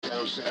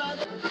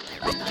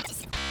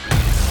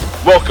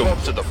Welcome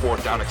to the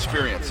Fourth Down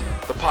Experience,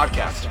 the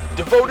podcast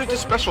devoted to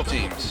special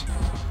teams.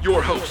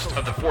 Your host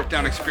of the Fourth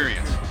Down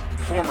Experience,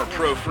 former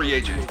pro free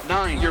agent,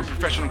 9-year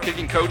professional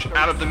kicking coach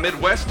out of the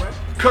Midwest,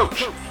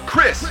 Coach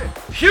Chris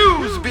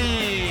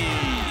Hughesby.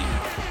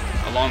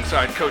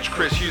 Alongside Coach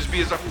Chris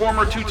Hughesby is a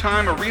former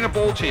 2-time Arena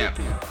Bowl champ,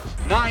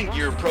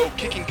 9-year pro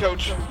kicking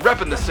coach,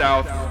 repping the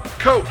South,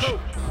 Coach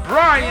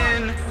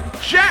Brian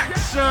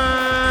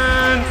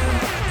Jackson.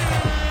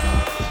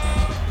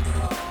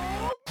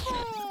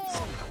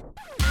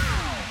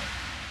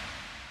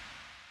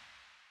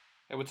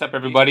 Hey, what's up,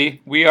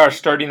 everybody? We are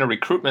starting a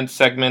recruitment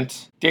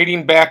segment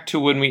dating back to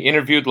when we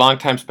interviewed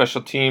longtime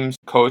special teams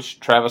coach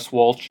Travis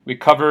Walsh. We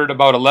covered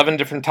about 11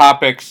 different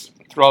topics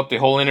throughout the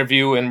whole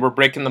interview, and we're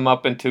breaking them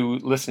up into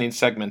listening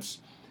segments.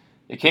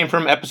 It came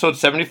from episode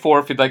 74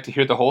 if you'd like to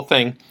hear the whole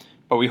thing,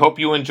 but we hope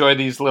you enjoy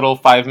these little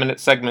 5-minute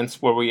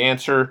segments where we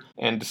answer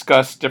and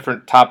discuss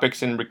different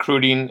topics in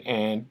recruiting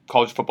and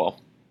college football.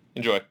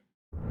 Enjoy.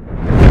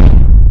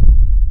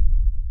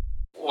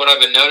 What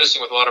I've been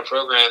noticing with a lot of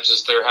programs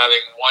is they're having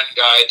one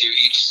guy do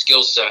each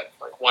skill set.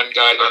 Like one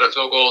guy doing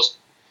field goals,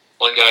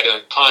 one guy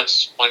doing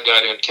punts, one guy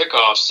doing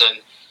kickoffs.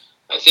 And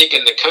I think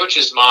in the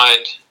coach's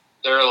mind,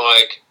 they're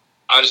like,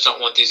 I just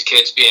don't want these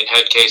kids being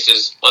head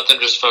cases. Let them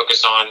just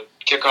focus on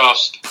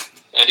kickoffs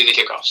and do the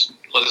kickoffs.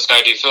 Let this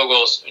guy do field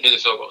goals and do the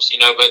field goals.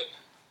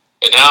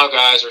 But now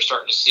guys are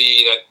starting to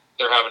see that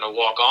they're having to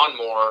walk on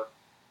more.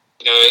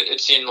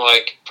 It seemed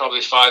like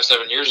probably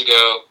 5-7 years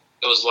ago,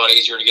 it was a lot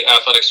easier to get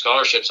athletic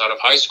scholarships out of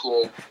high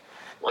school,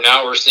 where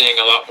now we're seeing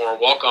a lot more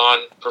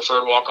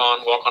preferred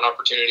walk-on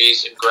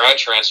opportunities and grad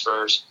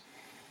transfers.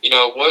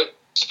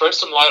 Spread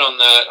some light on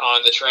that,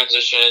 on the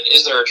transition.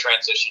 Is there a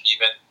transition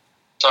even?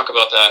 Talk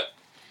about that.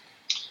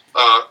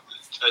 I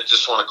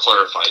just want to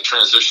clarify,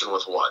 transition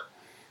with what?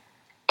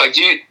 Like,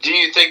 do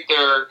you think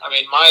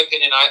my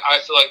opinion, I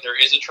feel like there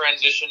is a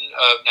transition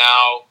of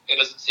now, it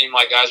doesn't seem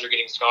like guys are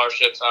getting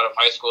scholarships out of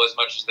high school as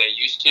much as they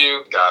used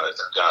to. Got it.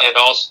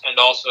 And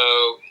also,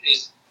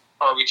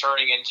 are we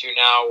turning into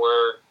now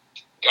where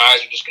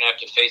guys are just going to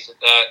have to face it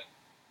that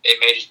it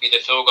may just be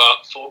the field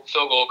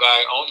goal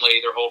guy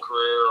only their whole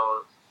career,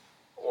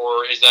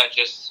 or is that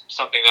just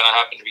something that I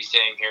happen to be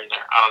seeing here and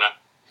there? I don't know.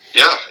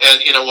 Yeah,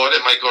 and you know what?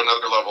 It might go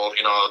another level.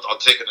 I'll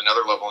take it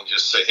another level and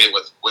just say, hey,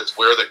 with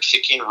where the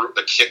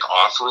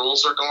kickoff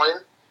rules are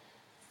going,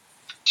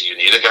 do you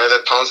need a guy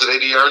that pounds it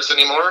 80 yards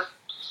anymore?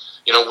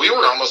 We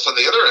were almost on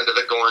the other end of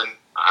it going,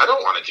 I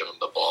don't want to give him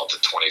the ball to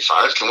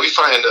 25. Can we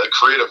find a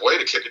creative way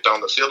to kick it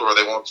down the field where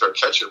they won't fair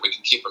catch it? We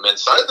can keep them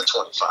inside the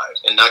 25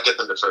 and not get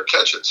them to fair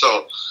catch it.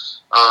 So,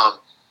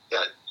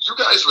 you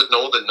guys would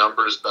know the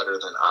numbers better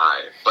than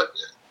I, but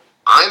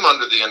I'm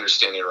under the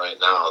understanding right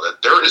now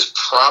that there is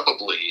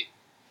probably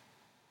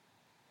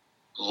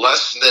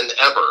less than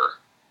ever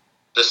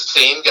the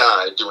same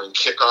guy doing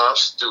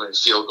kickoffs, doing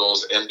field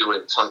goals, and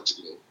doing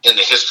punting in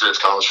the history of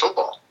college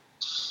football.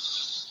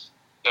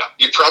 Yeah,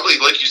 you probably,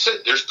 like you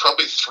said, there's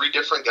probably 3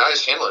 different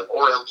guys handling,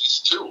 or at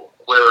least 2,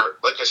 where,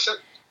 like I said,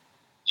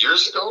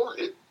 years ago,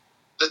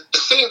 the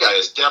same guy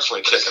is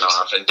definitely kicking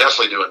off and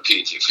definitely doing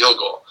PAT field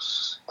goal.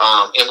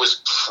 And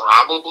was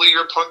probably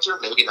your punter,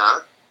 maybe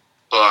not.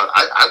 But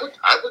I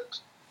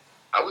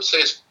would say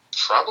it's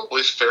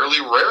probably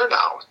fairly rare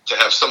now to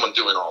have someone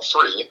doing all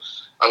 3.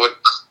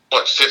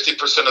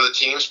 50% of the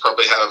teams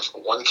probably have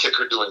one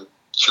kicker doing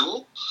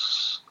 2.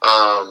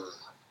 But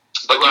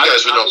you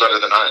guys would know better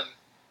than I.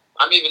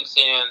 I'm even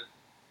seeing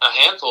a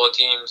handful of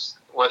teams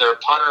where their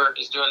punter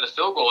is doing the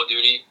field goal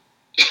duty,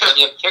 and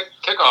you have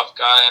kickoff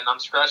guy, and I'm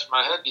scratching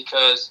my head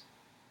because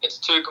it's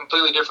 2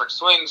 completely different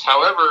swings.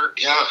 However,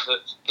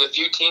 the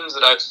few teams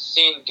that I've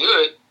seen do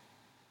it,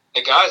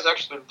 the guy's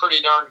actually been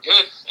pretty darn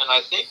good, and I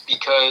think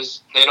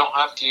because they don't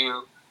have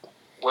to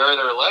wear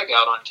their leg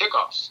out on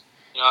kickoffs.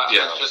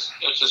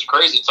 It's just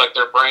crazy. It's like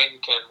their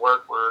brain can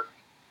work where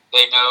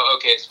they know,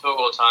 okay, it's field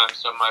goal time,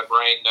 so my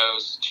brain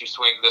knows to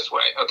swing this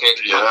way. Okay,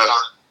 it's punt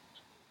time.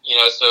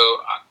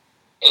 So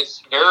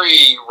it's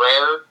very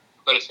rare,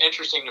 but it's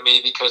interesting to me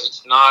because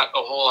it's not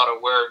a whole lot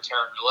of wear and tear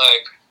on your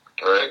leg.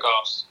 Right.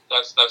 Kickoffs.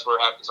 That's where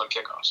it happens on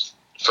kickoffs.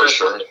 For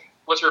sure.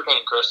 What's your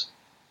opinion, Chris?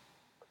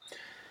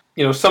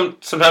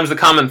 Sometimes the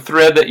common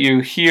thread that you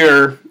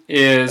hear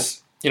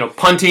is,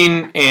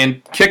 punting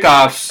and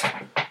kickoffs,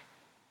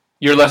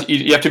 you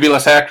have to be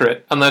less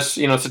accurate unless,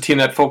 it's a team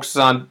that focuses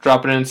on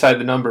dropping it inside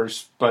the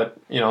numbers. But,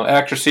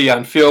 accuracy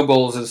on field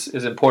goals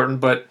is important.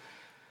 But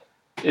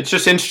it's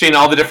just interesting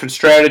all the different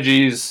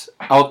strategies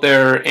out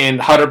there and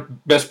how to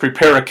best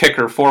prepare a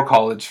kicker for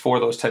college for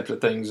those types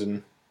of things.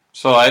 And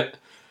so I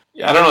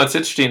don't know, it's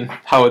interesting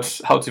how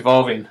it's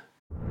evolving.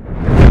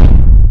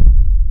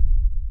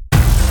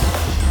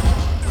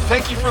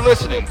 Thank you for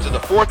listening to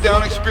the Fourth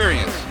Down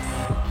Experience.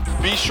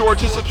 Be sure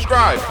to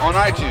subscribe on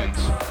iTunes.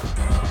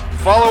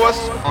 Follow us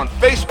on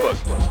Facebook,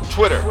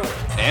 Twitter,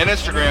 and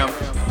Instagram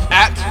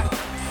at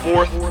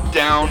Fourth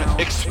Down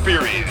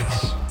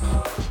Experience.